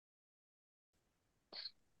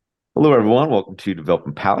Hello, everyone. Welcome to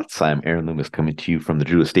Developing Palettes. I'm Aaron Loomis coming to you from the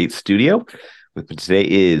Drew Estate Studio. With me today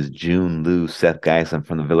is June, Lou, Seth Geis. I'm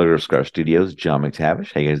from the Villager Scar Studios. John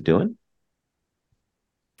McTavish. How you guys doing?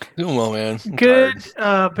 Doing well, man. I'm Good.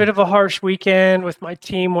 tired. Bit of a harsh weekend with my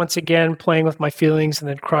team once again playing with my feelings and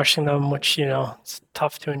then crushing them, which it's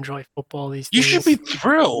tough to enjoy football these You should be days.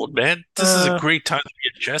 thrilled, man. This is a Uh, great time to be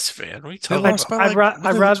a Jets fan. What are you They talking I'd lost about? by I'd, like, ra- what I'd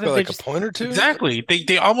they lost rather by they like a just point or two? Exactly.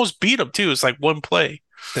 They almost beat them too. It's like one play.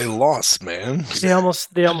 They lost, man. they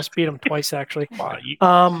almost beat them twice actually. Come on,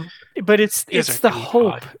 Um, but it's you guys are it's the too high.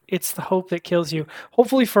 hope. It's the hope that kills you.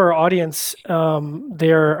 Hopefully for our audience,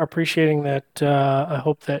 they're appreciating that. I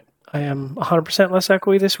hope that I am 100% less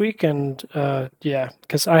echoey this week, and yeah,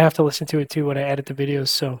 because I have to listen to it too when I edit the videos.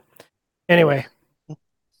 So anyway,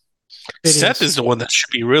 Seth videos. is the one that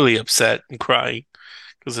should be really upset and crying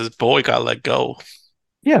because his boy got let go.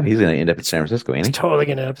 Yeah, he's going to end up in San Francisco, ain't It's he? totally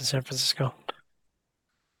gonna end up in San Francisco.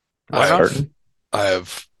 Why I not? have, Starting. I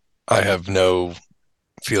have, I have no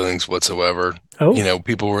feelings whatsoever. Oh,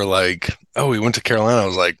 People were like, "Oh, he went to Carolina." I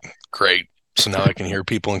was like, "Great." So now I can hear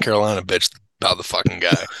people in Carolina bitch about the fucking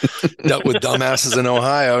guy. Dealt with dumbasses in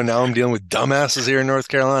Ohio. Now I'm dealing with dumbasses here in North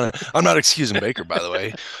Carolina. I'm not excusing Baker, by the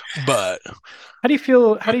way, but how do you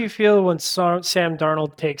feel? How do you feel when Sam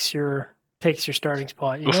Darnold takes your starting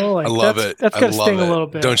spot? I Like love that's it. that's I gotta love sting a it. little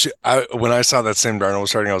bit. Don't you? When I saw that Sam Darnold was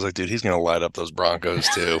starting, I was like, dude, he's gonna light up those Broncos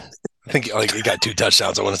too. I think like he got two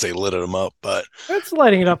touchdowns. I want to say lit them up, but That's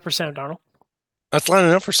lighting it up for Sam Darnold. that's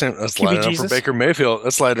lining up for Sam. That's QB lining up for Jesus. Baker Mayfield.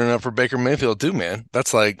 That's lining up for Baker Mayfield too, man.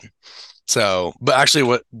 That's like so. But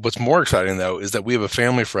actually, what's more exciting though is that we have a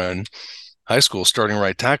family friend, high school starting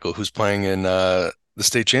right tackle, who's playing in the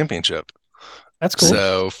state championship. That's cool.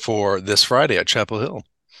 So for this Friday at Chapel Hill.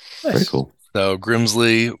 Very Nice. cool. So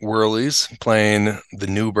Grimsley Whirlies playing the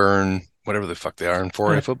New Bern, whatever the fuck they are in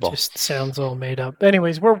 4A That football. just sounds all made up.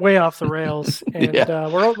 Anyways, we're way off the rails, and Yeah.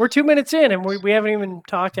 we're 2 minutes in, and we haven't even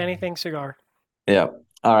talked anything cigar. Yeah.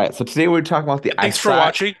 All right. So today we're talking about the Thanks for Asylum.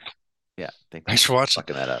 watching. Yeah. Thanks Thanks for for watching.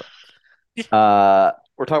 fucking that up.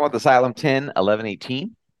 We're talking about the Asylum 10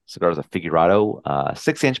 1118. Cigars of Figurado,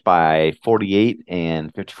 6-inch by 48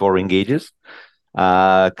 and 54 ring gauges.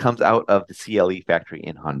 Comes out of the CLE factory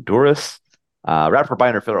in Honduras. Wrapper,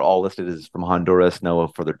 binder, filler, all listed is from Honduras. No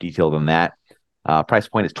further detail than that. Price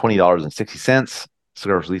point is $20.60.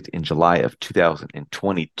 Cigar was released in July of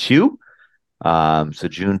 2022. So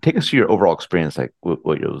June, take us through your overall experience, like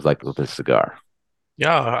what it was like with this cigar.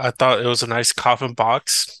 Yeah, I thought it was a nice coffin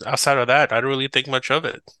box. Outside of that, I don't really think much of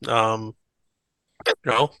it.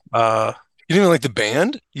 You know, uh, You didn't even like the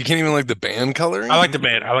band? You can't even like the band I coloring? like the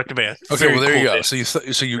band. I like the band. Okay, well Very there you cool go.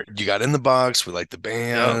 band. So you got in the box. We like the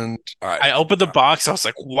Yeah. band. All right, I opened the box. I was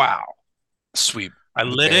like, wow. sweet. I The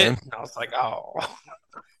lit it, band. and I was like, oh.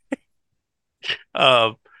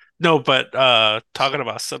 Um, no, but talking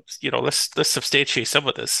about some, let's substantiate some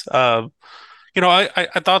of this. I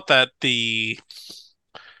thought that the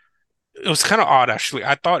it was kind of odd actually.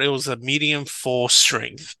 I thought it was a medium full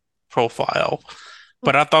strength profile,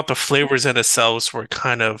 but I thought the flavors in themselves were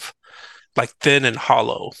kind of like thin and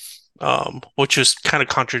hollow, which is kind of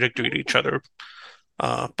contradictory to each other.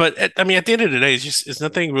 I mean, at the end of the day, it's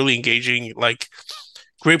nothing really engaging. Like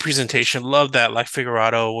great presentation, love that like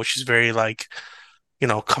Figurado, which is very like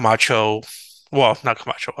Camacho. Well, not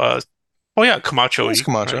Camacho. Oh yeah, It was Camacho-y, right?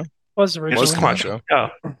 Camacho. Was It Was was originally, yeah, Camacho.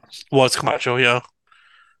 Camacho. Yeah, was Camacho. Yeah.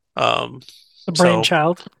 Um. the So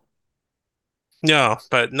brainchild. yeah,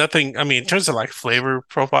 but nothing. I mean, in terms of like flavor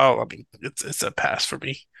profile, I mean, it's a pass for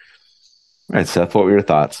me. All right, Seth, what were your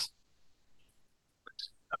thoughts?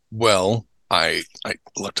 Well, I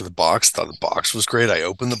looked at the box, thought the box was great. I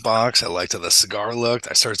opened the box. I liked how the cigar looked.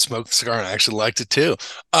 I started smoking the cigar and I actually liked it too.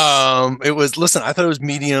 It was listen, I thought it was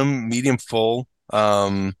medium full.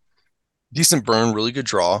 Decent burn, really good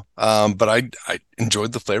draw. But I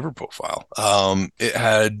enjoyed the flavor profile. It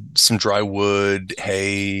had some dry wood,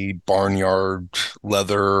 hay, barnyard,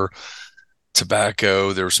 leather,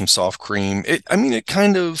 tobacco. There was some soft cream. I mean, it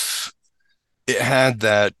had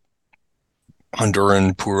that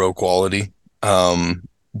Honduran puro quality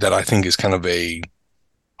that I think is kind of a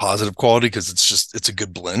positive quality because it's a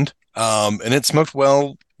good blend. And it smoked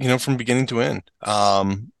well, from beginning to end.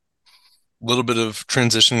 Little bit of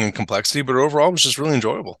transition and complexity, but overall it was just really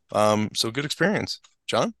enjoyable. So good experience.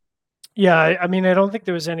 John? Yeah, I mean, I don't think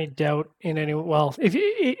there was any doubt in any. Well,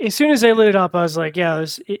 as soon as they lit it up, I was like, yeah,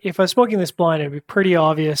 if I was smoking this blind, it'd be pretty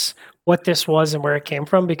obvious what this was and where it came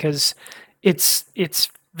from because it's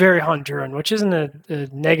very Honduran, which isn't a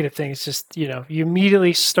negative thing. It's just you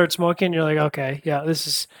immediately start smoking, you're like, okay, yeah, this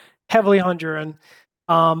is heavily Honduran.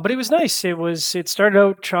 But it was nice. It started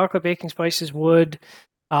out chocolate, baking spices, wood.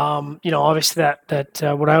 Obviously that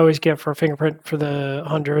what I always get for a fingerprint for the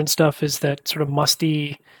Honduran stuff is that sort of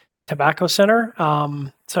musty tobacco center.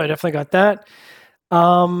 So I definitely got that.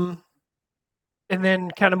 And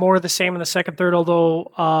then kind of more of the same in the second third,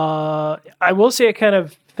 although I will say it kind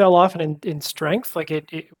of fell off in strength. Like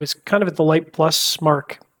it was kind of at the light plus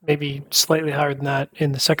mark, maybe slightly higher than that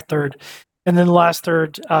in the second third. And then the last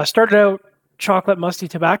third started out chocolate musty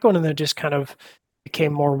tobacco and then just kind of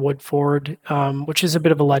became more wood forward, which is a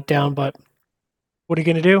bit of a letdown, but what are you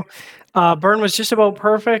going to do? Burn was just about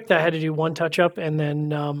perfect. I had to do one touch up and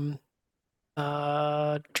then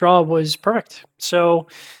draw was perfect. So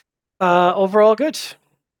overall good.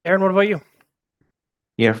 Aaron, what about you?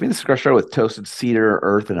 Yeah, for me, the cigar started with toasted cedar,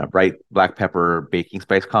 earth, and a bright black pepper baking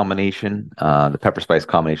spice combination. The pepper spice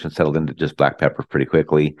combination settled into just black pepper pretty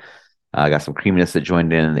quickly. I got some creaminess that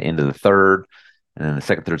joined in the end of the third. And then the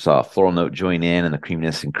second third saw a floral note join in and the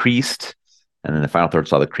creaminess increased. And then the final third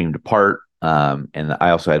saw the cream depart. And I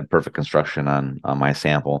also had perfect construction on my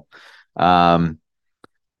sample. I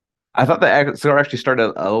thought the cigar actually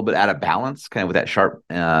started a little bit out of balance, kind of with that sharp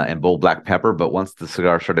and bold black pepper. But once the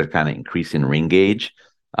cigar started kind of increasing ring gauge,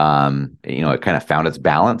 it kind of found its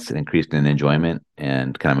balance and increased in enjoyment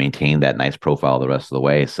and kind of maintained that nice profile the rest of the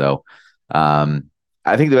way. So I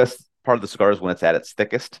think the best part of the cigar is when it's at its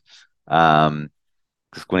thickest.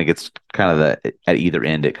 Because when it gets kind of at either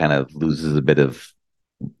end, it kind of loses a bit of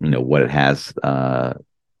what it has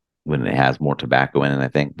when it has more tobacco in it, I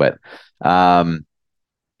think. But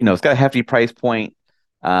it's got a hefty price point,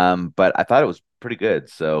 but I thought it was pretty good.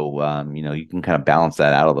 So, you can kind of balance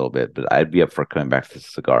that out a little bit, but I'd be up for coming back to the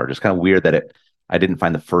cigar. Just kind of weird that I didn't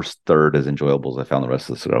find the first third as enjoyable as I found the rest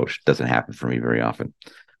of the cigar, which doesn't happen for me very often.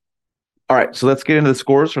 All right, so let's get into the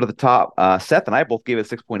scores. Sort of the top. Seth and I both gave it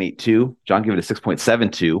a 6.82. John gave it a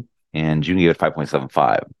 6.72, and June gave it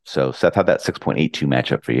 5.75. So, Seth, how'd that 6.82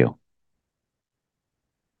 matchup for you?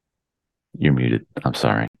 You're muted. I'm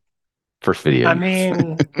sorry. First video. I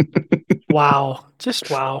mean, wow. Just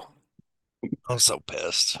wow. I'm so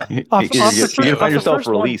pissed. You're going to find yourself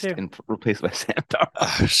released and replaced by Sam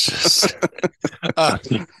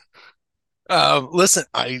Listen,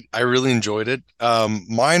 I really enjoyed it.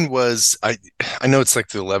 Mine was, I know it's like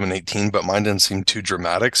the 11-18, but mine didn't seem too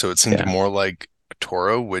dramatic. So it seemed more like a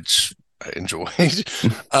Toro, which I enjoyed.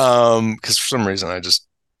 Because for some reason I just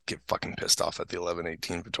get fucking pissed off at the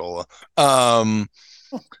 11-18 Vitola.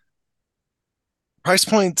 Price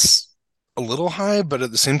point's a little high, but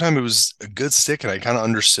at the same time, it was a good stick, and I kind of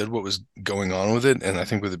understood what was going on with it. And I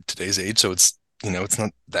think with today's age, so it's it's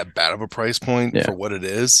not that bad of a price point for what it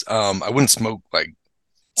is. I wouldn't smoke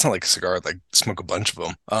it's not like a cigar, like smoke a bunch of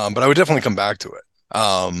them. But I would definitely come back to it.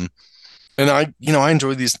 And I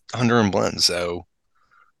enjoy these Honduran blends. So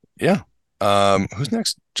yeah. Who's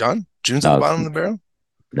next? John? June's at the bottom of the barrel?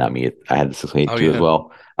 Not me. I had the 6.82 as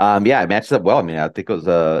well. It matches up well. I mean, I think it was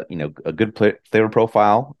a good flavor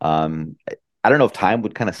profile. I don't know if time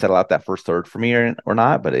would kind of settle out that first third for me or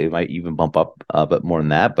not, but it might even bump up a bit more than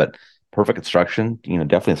that. But perfect construction,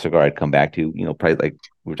 definitely a cigar I'd come back to. Probably like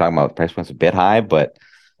we were talking about, price point's a bit high, but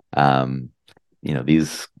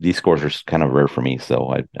these scores are kind of rare for me,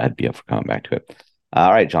 so I'd be up for coming back to it.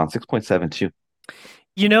 All right, John, 6.72.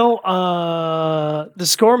 The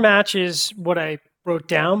score matches what I wrote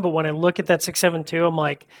down, but when I look at that 6.72, I'm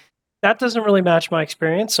like, that doesn't really match my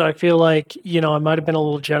experience. So I feel like, I might have been a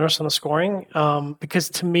little generous on the scoring, because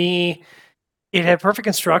to me, it had perfect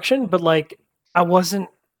construction, but like I wasn't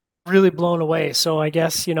really blown away. So I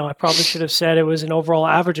guess, I probably should have said it was an overall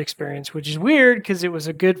average experience, which is weird because it was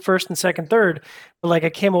a good first and second third. But like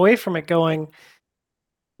I came away from it going,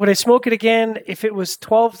 would I smoke it again if it was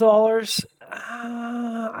 $12?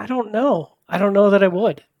 I don't know. I don't know that I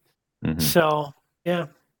would. Mm-hmm. So, yeah.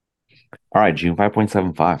 All right, June,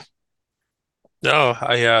 5.75. No,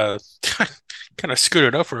 I kind of screwed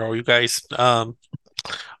it up for all you guys. Oh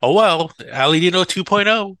well, Aladino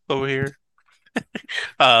 2.0 over here.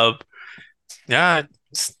 Yeah, I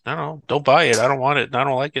don't know. Don't buy it. I don't want it. I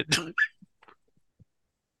don't like it.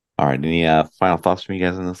 All right, any final thoughts from you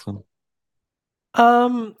guys on this one?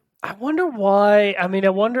 I wonder why. I mean,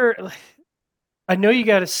 I know you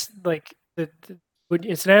got to like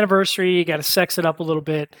it's an anniversary. You got to sex it up a little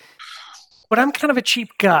bit. But I'm kind of a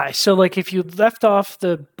cheap guy. So, like, if you left off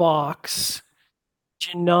the box,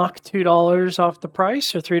 did you knock $2 off the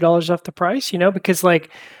price or $3 off the price? Because,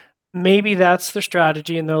 like, maybe that's their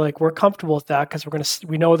strategy, and they're like, we're comfortable with that because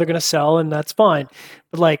we know they're gonna sell, and that's fine.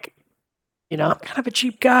 But, like, I'm kind of a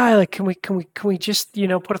cheap guy. Like, can we just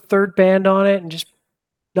put a third band on it and just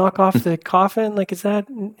knock off the coffin? Like, is that?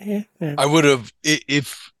 Yeah. I would have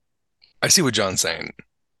if I see what John's saying.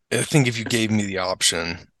 I think if you gave me the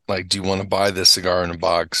option, like, do you want to buy this cigar in a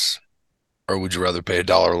box, or would you rather pay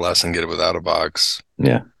 $1 less and get it without a box?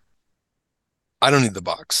 Yeah. I don't need the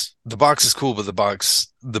box. The box is cool, but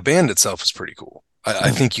the band itself is pretty cool.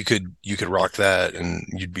 I think you could rock that and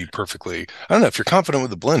you'd be perfectly. I don't know if you're confident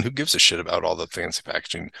with the blend. Who gives a shit about all the fancy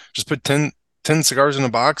packaging? Just put 10 cigars in a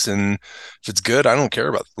box, and if it's good, I don't care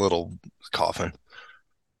about the little coffin.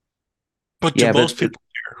 But Yeah, do but most people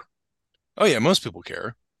care? Oh yeah, most people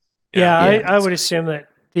care. Yeah, Yeah. I would assume that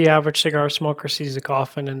the average cigar smoker sees a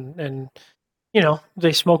coffin and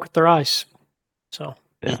they smoke with their eyes. So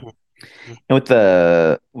Yeah. Mhm. And with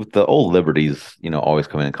the old Liberties, always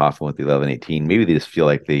coming in coffin with the 1118, maybe they just feel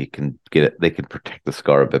like they can get it, they can protect the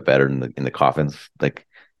cigar a bit better in the coffins. Like,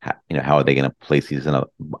 how are they going to place these in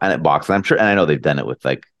a box? And I'm sure, and I know they've done it with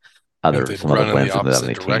like I think they'd some other run in the blends in the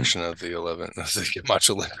opposite 1118. direction of the 11. The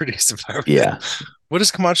Camacho Liberties. If I were Yeah, What is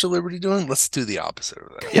Camacho Liberty doing? Let's do the opposite of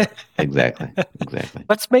that. yeah, exactly.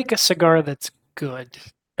 let's make a cigar that's good.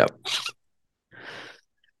 Yep.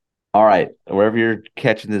 All right. Wherever you're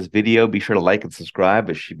catching this video, be sure to like and subscribe.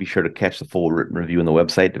 But be sure to catch the full written review on the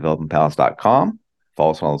website, developmentpalace.com.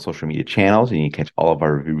 Follow us on all the social media channels, and you can catch all of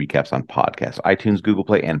our review recaps on podcasts, iTunes, Google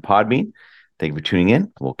Play, and Podbean. Thank you for tuning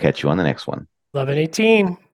in. We'll catch you on the next one. 1118.